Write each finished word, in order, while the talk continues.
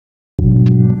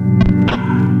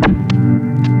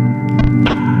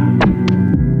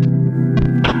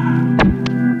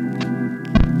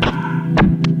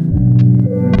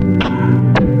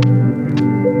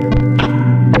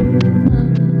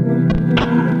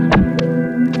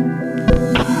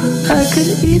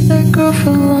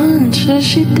For lunch, as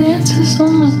she dances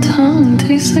on my tongue,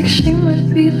 tastes like she might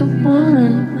be the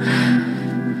one.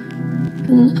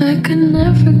 And I could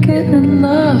never get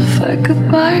enough. I could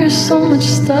buy her so much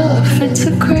stuff. It's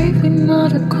a craving,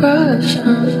 not a crush.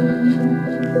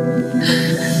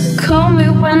 Call me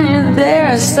when you're there.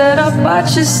 I said I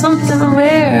bought you something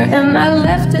rare, and I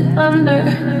left it under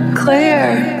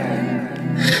clear.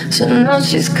 So now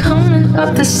she's coming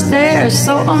up the stairs.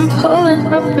 So I'm pulling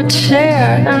up a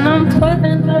chair and I'm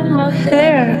putting up my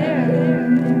hair.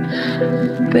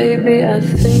 Baby, I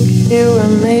think you were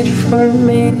made for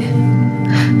me.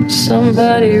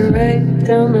 Somebody write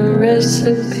down a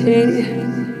recipe.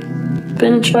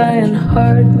 Been trying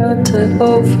hard not to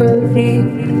overeat.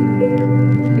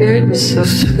 You're just so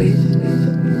sweet.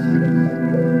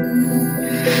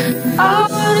 I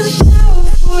wanna shower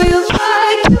for you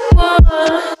like you want.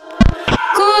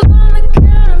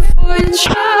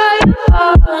 Try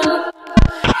on.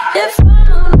 If I'm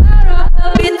allowed, I'll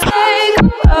help you take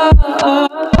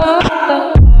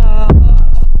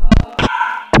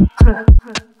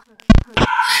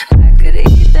I could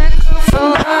eat that girl for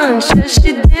lunch as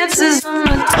she dances on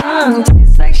my tongue.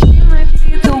 Tastes like she might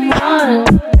be the one.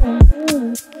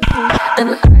 And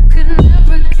I could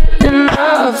never get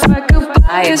enough. I could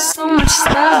buy you so much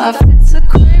stuff. It's a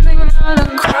craving, not a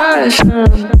crush.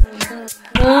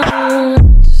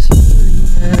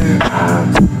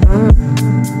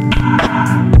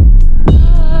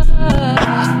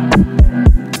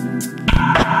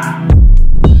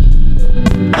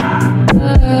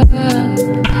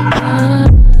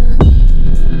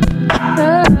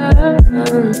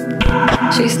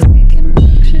 She's taking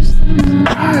pictures in the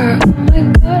mirror. Oh my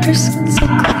god, her skin's so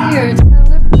clear. Tell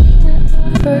her bring it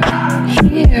over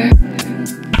here.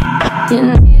 You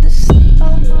need to see,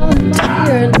 I'll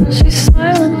volunteer. Now she's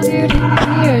smiling ear to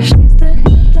ear. She's the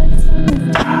headlights on the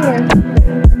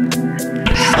deer.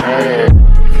 I said it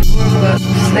before, but I'll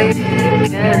say it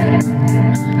again.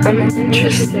 I'm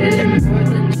interested in more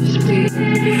than just being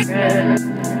a friend.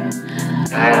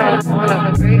 I don't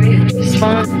wanna break it, just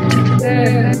want to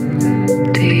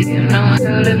bend. Do you know how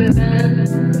to bend?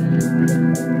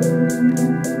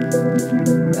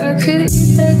 I could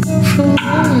eat that girl for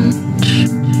lunch.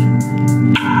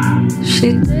 She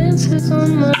dances on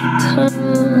my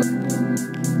tongue.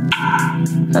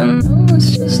 I know it's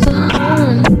just a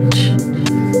hunch,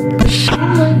 but she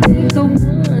might be the one.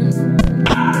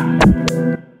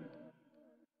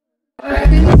 I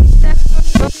could eat that girl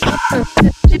for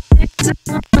lunch. She dances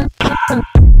on my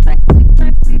tongue. Like she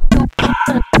might be the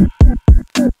one.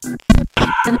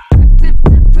 And I could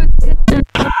never get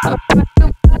enough. I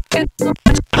could buy it so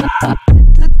much stuff.